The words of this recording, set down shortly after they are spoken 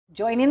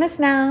Joining us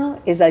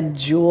now is a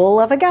jewel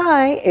of a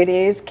guy. It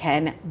is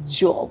Ken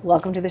Jewell.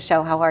 Welcome to the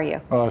show. How are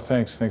you? Oh,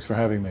 thanks. Thanks for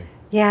having me.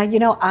 Yeah,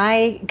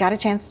 I got a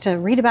chance to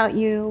read about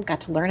you, got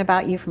to learn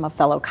about you from a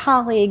fellow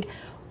colleague.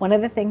 One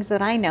of the things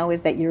that I know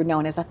is that you're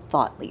known as a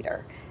thought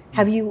leader.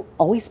 Have you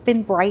always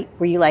been bright?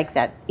 Were you like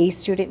that A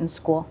student in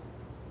school?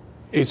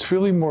 It's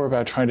really more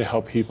about trying to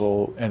help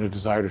people and a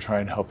desire to try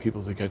and help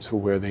people to get to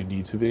where they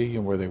need to be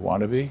and where they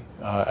want to be,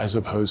 as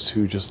opposed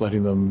to just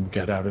letting them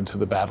get out into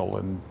the battle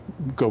and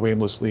go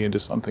aimlessly into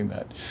something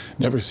that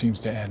never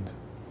seems to end.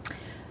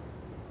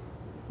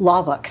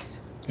 Law books.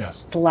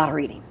 Yes. It's a lot of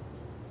reading.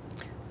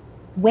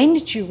 When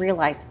did you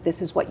realize that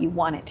this is what you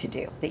wanted to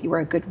do, that you were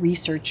a good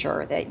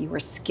researcher, that you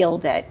were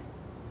skilled at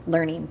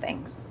learning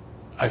things?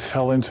 I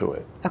fell into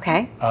it.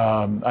 Okay.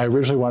 I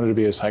originally wanted to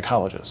be a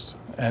psychologist,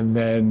 and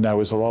then I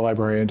was a law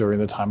librarian during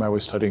the time I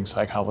was studying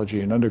psychology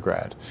in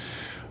undergrad,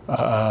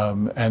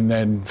 and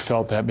then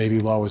felt that maybe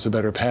law was a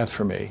better path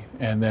for me.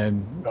 And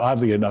then,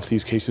 oddly enough,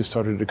 these cases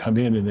started to come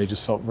in, and they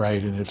just felt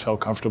right, and it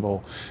felt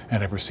comfortable,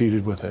 and I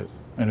proceeded with it,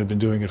 and have been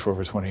doing it for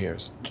over 20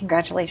 years.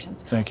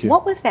 Congratulations. Thank you.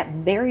 What was that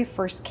very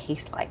first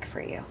case like for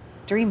you?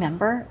 Do you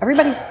remember?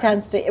 Everybody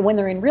tends to, when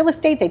they're in real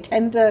estate, they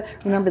tend to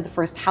remember the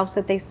first house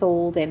that they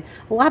sold. And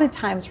a lot of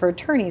times for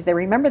attorneys, they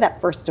remember that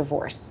first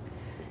divorce.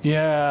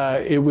 Yeah,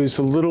 it was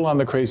a little on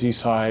the crazy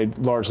side,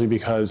 largely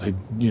because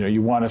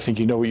you want to think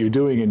you know what you're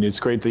doing, and it's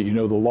great that you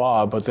know the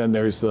law, but then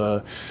there's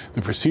the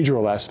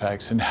procedural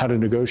aspects and how to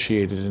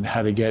negotiate it and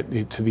how to get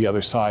it to the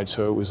other side.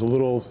 So it was a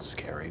little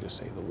scary, to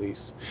say the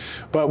least.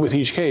 But with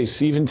each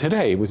case, even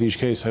today, with each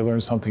case, I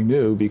learned something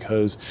new,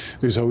 because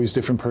there's always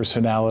different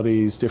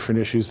personalities,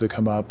 different issues that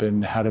come up,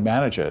 and how to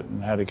manage it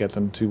and how to get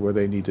them to where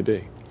they need to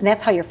be. And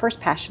that's how your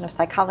first passion of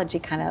psychology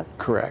kind of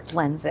Correct.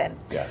 blends in.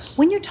 Yes.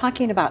 When you're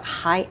talking about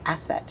high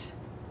asset,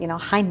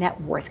 high net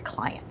worth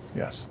clients.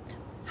 Yes.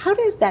 How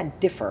does that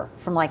differ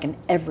from like an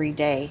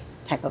everyday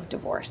type of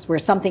divorce where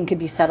something could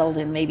be settled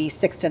in maybe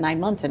 6 to 9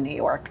 months in New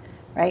York,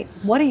 right?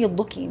 What are you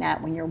looking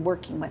at when you're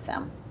working with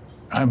them?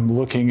 I'm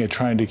looking at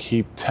trying to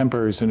keep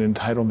tempers and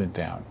entitlement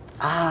down.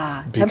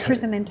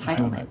 Tempers and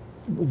entitlement.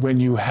 When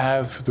you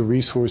have the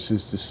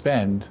resources to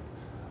spend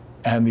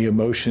and the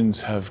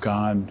emotions have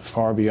gone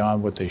far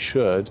beyond what they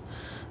should,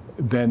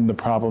 then the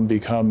problem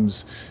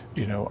becomes,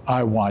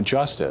 I want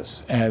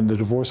justice. And the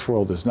divorce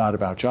world is not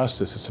about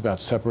justice. It's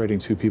about separating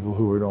two people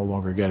who are no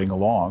longer getting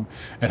along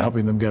and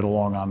helping them get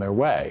along on their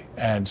way.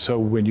 And so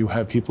when you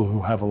have people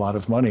who have a lot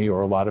of money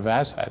or a lot of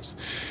assets,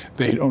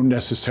 they don't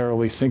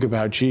necessarily think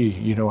about,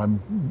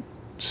 I'm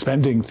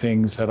spending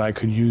things that I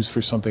could use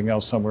for something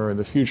else somewhere in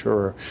the future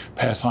or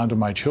pass on to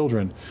my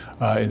children.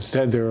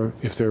 Instead,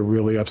 if they're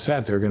really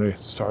upset, they're going to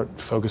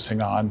start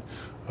focusing on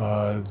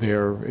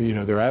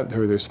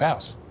their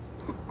spouse.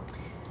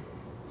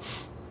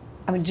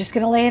 I'm just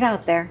going to lay it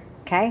out there,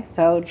 okay?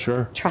 So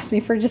Sure. Trust me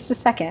for just a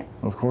second.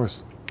 Of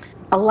course.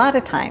 A lot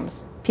of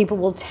times, people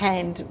will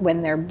tend,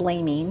 when they're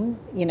blaming,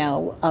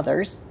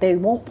 others, they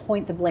won't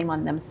point the blame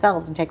on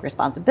themselves and take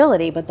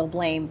responsibility, but they'll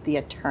blame the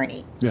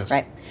attorney, Yes.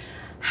 right?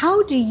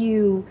 How do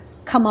you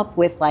come up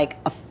with like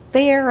a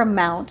fair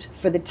amount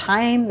for the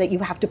time that you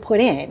have to put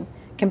in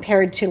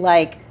compared to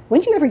like,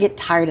 when do you ever get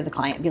tired of the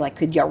client and be like,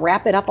 could you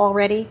wrap it up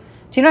already?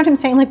 Do you know what I'm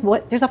saying?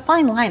 Like there's a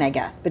fine line, I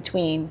guess,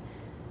 between...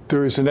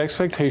 There is an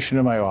expectation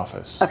in my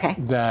office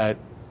that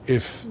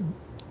if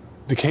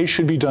the case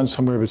should be done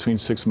somewhere between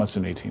 6 months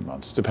and 18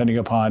 months, depending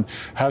upon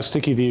how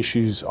sticky the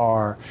issues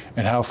are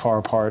and how far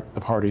apart the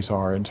parties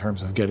are in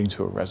terms of getting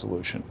to a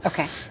resolution.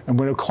 Okay. And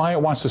when a client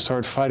wants to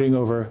start fighting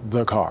over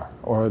the car,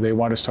 or they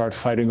want to start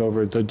fighting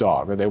over the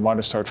dog, or they want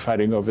to start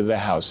fighting over the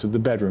house or the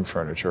bedroom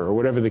furniture, or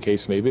whatever the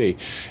case may be,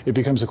 it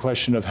becomes a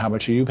question of how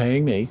much are you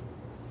paying me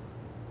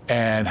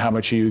and how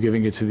much are you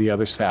giving it to the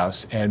other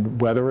spouse, and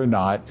whether or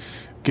not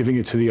giving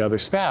it to the other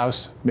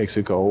spouse makes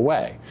it go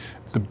away.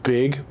 The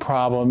big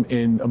problem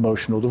in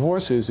emotional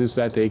divorces is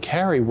that they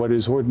carry what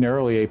is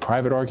ordinarily a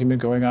private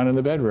argument going on in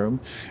the bedroom,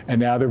 and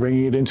now they're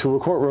bringing it into a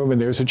courtroom, and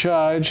there's a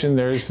judge, and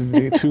there's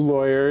the two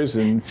lawyers,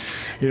 and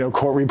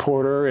court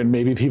reporter, and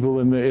maybe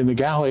people in the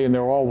galley, and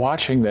they're all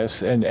watching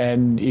this,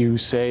 and you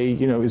say,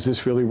 is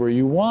this really where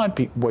you want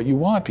what you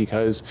want?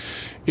 Because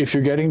if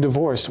you're getting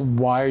divorced,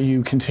 why are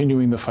you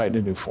continuing the fight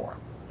in a new form?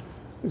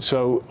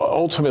 So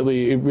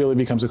ultimately, it really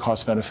becomes a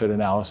cost-benefit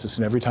analysis.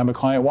 And every time a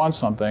client wants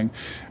something,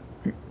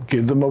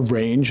 give them a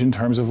range in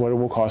terms of what it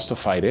will cost to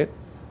fight it,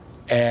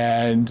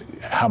 and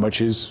how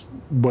much is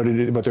what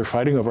they're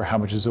fighting over. How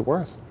much is it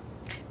worth?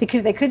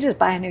 Because they could just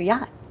buy a new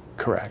yacht.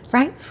 Correct.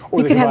 Right.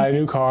 Or they could buy a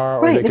new car,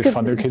 or they could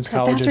fund their kids'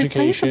 college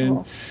education.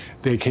 Replaceable.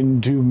 They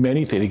can do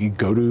many things. They can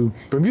go to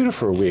Bermuda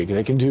for a week.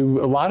 They can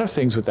do a lot of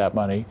things with that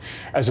money,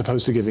 as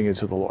opposed to giving it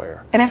to the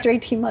lawyer. And after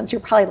 18 months, you're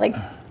probably like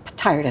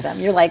tired of them.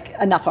 You're like,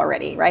 enough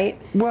already, right?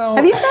 Well,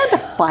 have you ever had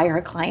to fire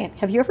a client?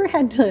 Have you ever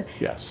had to?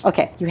 Yes.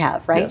 Okay, you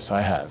have, right? Yes,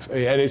 I have.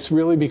 And it's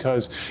really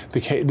because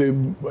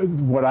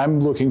what I'm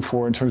looking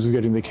for in terms of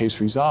getting the case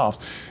resolved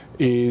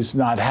is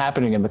not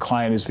happening, and the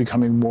client is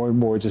becoming more and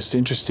more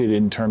disinterested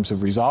in terms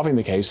of resolving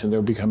the case, and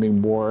they're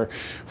becoming more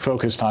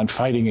focused on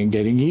fighting and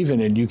getting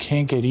even, and you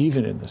can't get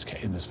even in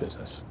this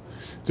business.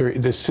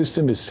 The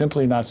system is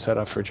simply not set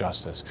up for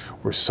justice.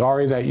 We're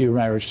sorry that your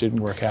marriage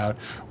didn't work out.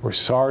 We're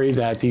sorry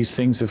that these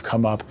things have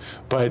come up,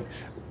 but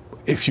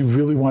if you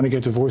really want to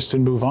get divorced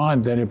and move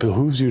on, then it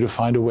behooves you to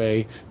find a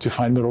way to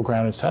find middle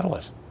ground and settle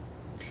it.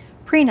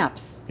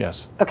 Prenups.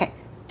 Yes. Okay.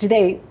 Do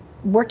they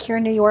work here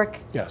in New York?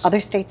 Yes.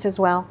 Other states as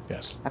well?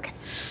 Yes. Okay.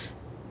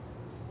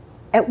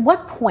 At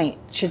what point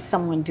should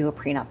someone do a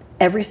prenup?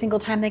 Every single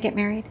time they get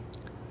married?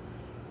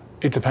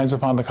 It depends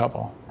upon the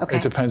couple. Okay.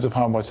 It depends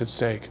upon what's at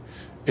stake.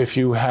 If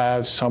you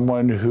have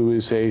someone who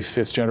is a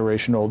fifth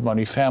generation old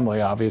money family,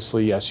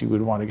 obviously, yes, you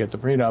would want to get the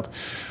prenup.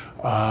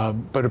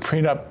 But a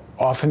prenup,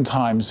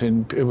 oftentimes,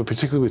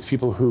 particularly with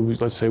people who,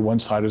 let's say one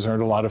side has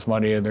earned a lot of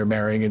money and they're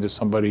marrying into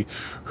somebody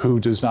who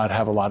does not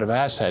have a lot of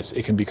assets,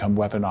 it can become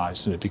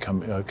weaponized and it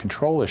become a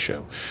control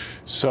issue.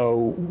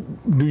 So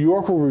New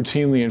York will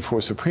routinely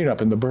enforce a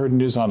prenup, and the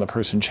burden is on the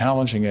person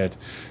challenging it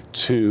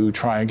to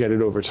try and get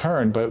it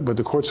overturned. But what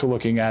the courts are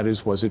looking at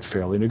is, was it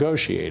fairly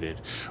negotiated?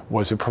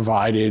 Was it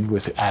provided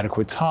with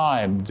adequate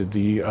time? Did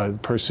the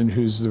person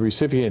who's the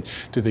recipient,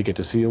 did they get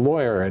to see a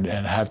lawyer and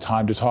have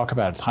time to talk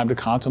about it, time to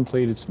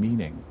contemplate its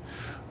meaning?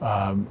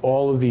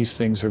 All of these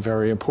things are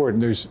very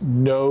important. There's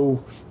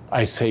no,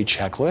 I say,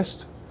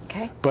 checklist,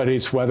 okay, but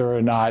it's whether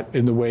or not,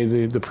 in the way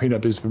the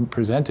prenup is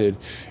presented,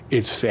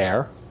 it's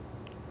fair.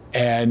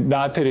 And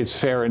not that it's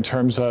fair in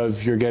terms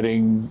of you're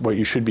getting what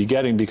you should be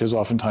getting, because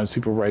oftentimes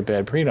people write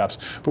bad prenups,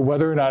 but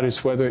whether or not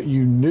it's whether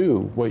you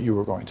knew what you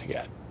were going to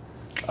get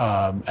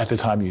at the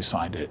time you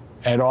signed it.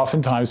 And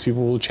oftentimes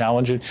people will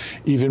challenge it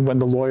even when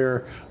the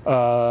lawyer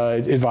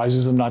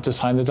advises them not to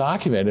sign the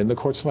document. And the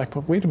court's like,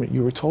 but wait a minute,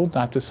 you were told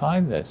not to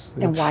sign this.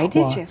 And why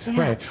did you? Yeah.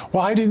 Right.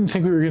 Well, I didn't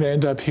think we were going to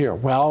end up here.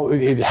 Well,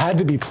 it had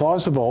to be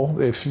plausible.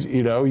 If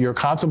you're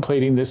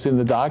contemplating this in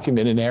the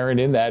document, inherent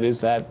in that is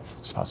that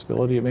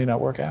possibility it may not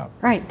work out.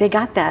 Right. They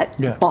got that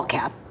ball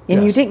cap.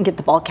 And Yes. you didn't get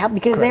the ball cap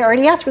because they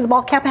already asked for the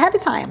ball cap ahead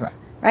of time.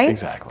 Right?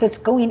 Exactly. So it's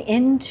going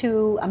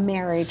into a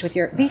marriage with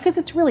because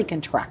it's really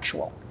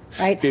contractual.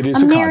 Right? It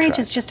is a a marriage contract.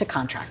 is just a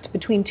contract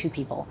between two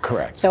people.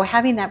 Correct. So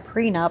having that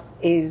prenup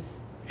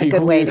is a good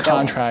Equally way a to go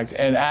in. contract,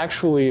 and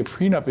actually a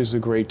prenup is a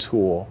great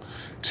tool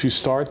to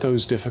start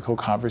those difficult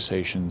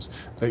conversations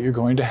that you're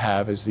going to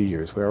have as the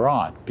years wear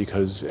on,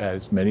 because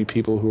as many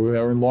people who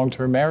are in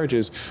long-term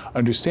marriages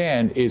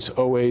understand, it's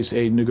always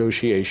a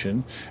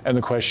negotiation, and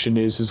the question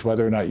is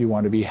whether or not you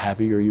want to be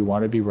happy or you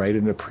want to be right,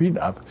 and a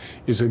prenup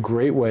is a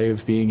great way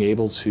of being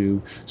able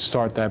to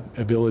start that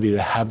ability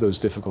to have those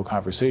difficult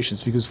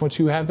conversations, because once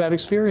you have that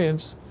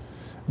experience,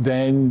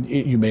 then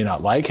you may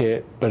not like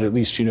it, but at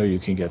least you know you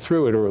can get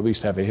through it, or at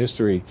least have a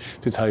history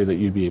to tell you that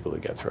you'd be able to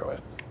get through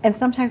it. And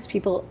sometimes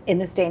people in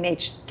this day and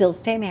age still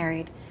stay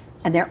married,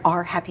 and there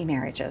are happy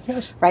marriages,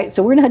 Yes. right?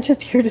 So we're not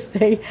just here to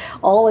say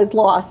all is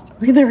lost.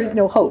 There is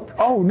no hope.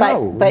 Oh,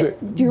 no. But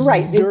you're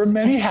right. There are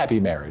many happy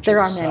marriages. There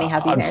are many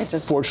happy marriages.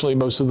 Unfortunately,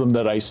 most of them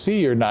that I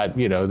see are not,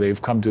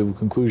 they've come to a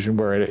conclusion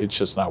where it's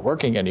just not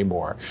working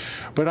anymore.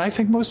 But I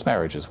think most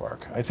marriages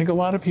work. I think a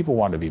lot of people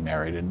want to be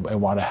married and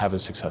want to have a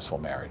successful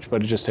marriage,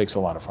 but it just takes a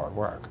lot of hard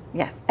work.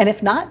 Yes. And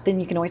if not, then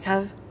you can always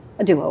have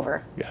a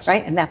do-over, Yes.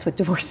 right? And that's what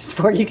divorce is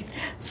for. You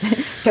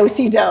can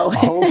do-si-do.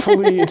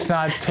 Hopefully it's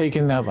not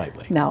taken that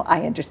lightly. No,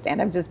 I understand.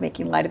 I'm just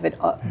making light of it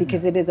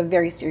because it is a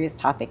very serious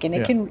topic, and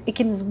it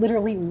can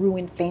literally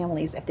ruin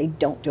families if they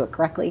don't do it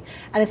correctly,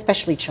 and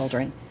especially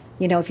children.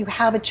 If you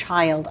have a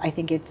child, I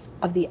think it's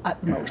of the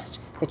utmost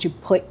that you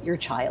put your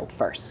child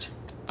first.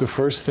 The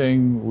first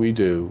thing we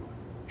do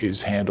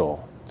is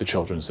handle the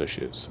children's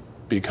issues,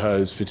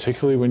 because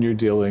particularly when you're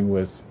dealing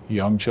with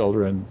young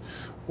children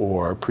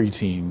or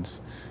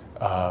preteens,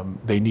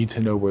 they need to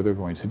know where they're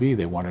going to be.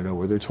 They want to know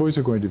where their toys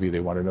are going to be.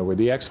 They want to know where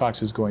the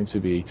Xbox is going to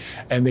be.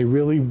 And they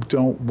really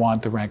don't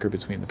want the rancor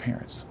between the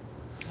parents.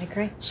 I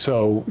agree.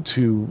 So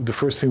the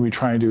first thing we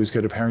try and do is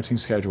get a parenting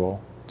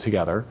schedule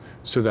together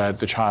so that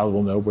the child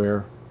will know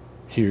where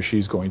he or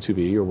she's going to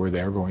be or where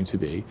they're going to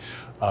be.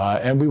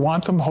 And we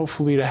want them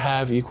hopefully to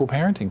have equal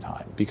parenting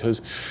time,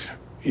 because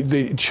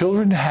the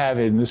children have,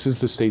 and this is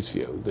the state's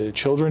view, the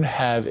children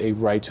have a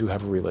right to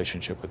have a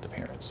relationship with the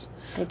parents.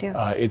 They do.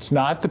 It's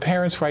not the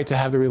parent's right to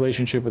have the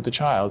relationship with the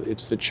child.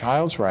 It's the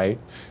child's right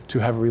to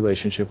have a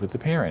relationship with the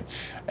parent.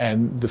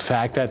 And the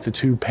fact that the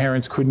two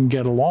parents couldn't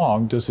get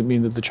along doesn't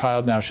mean that the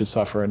child now should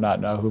suffer and not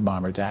know who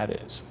mom or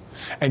dad is.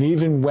 And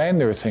even when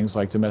there are things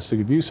like domestic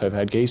abuse, I've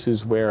had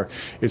cases where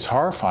it's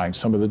horrifying,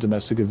 some of the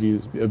domestic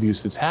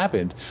abuse that's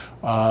happened.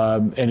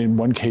 And in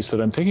one case that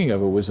I'm thinking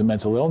of, it was a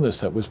mental illness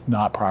that was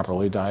not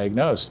properly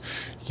diagnosed.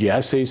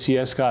 Yes,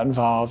 ACS got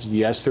involved.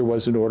 Yes, there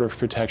was an order of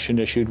protection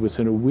issued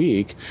within a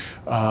week.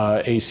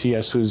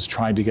 ACS was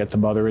trying to get the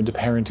mother into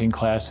parenting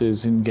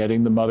classes and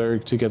getting the mother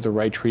to get the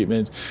right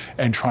treatment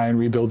and try and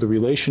rebuild the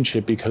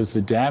relationship, because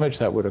the damage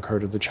that would occur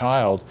to the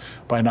child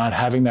by not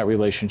having that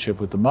relationship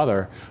with the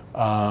mother,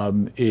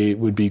 it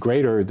would be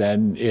greater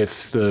than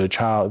if the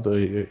child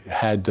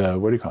had,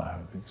 what do you call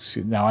it?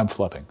 See, now I'm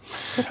flipping.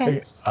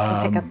 Okay,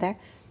 I'll pick up there.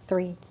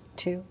 3,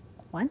 2,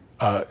 1.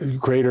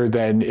 Greater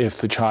than if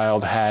the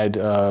child had,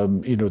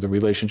 the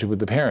relationship with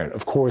the parent.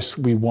 Of course,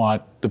 we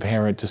want the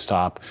parent to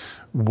stop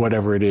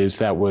whatever it is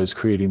that was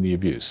creating the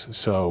abuse.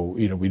 So,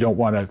 we don't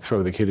want to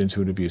throw the kid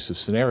into an abusive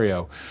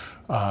scenario,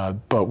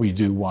 but we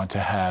do want to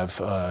have,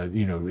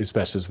 as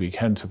best as we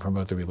can, to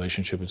promote the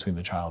relationship between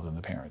the child and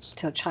the parents.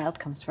 So child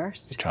comes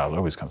first. The child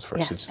always comes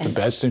first. Yes, It's the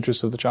best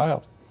interest of the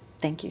child.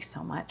 Thank you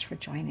so much for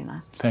joining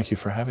us. Thank you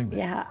for having me.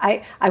 Yeah,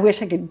 I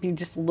wish I could be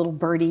just a little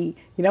birdie,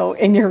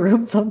 in your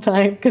room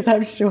sometime, because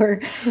I'm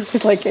sure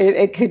it's like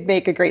it could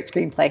make a great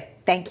screenplay.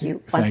 Thank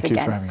you once again. Thank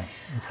you for having me.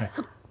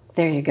 Okay.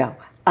 There you go.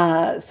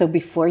 So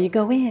before you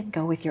go in,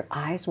 go with your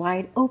eyes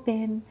wide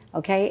open.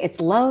 Okay,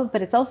 it's love,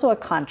 but it's also a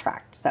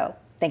contract. So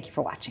thank you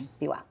for watching.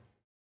 Be well.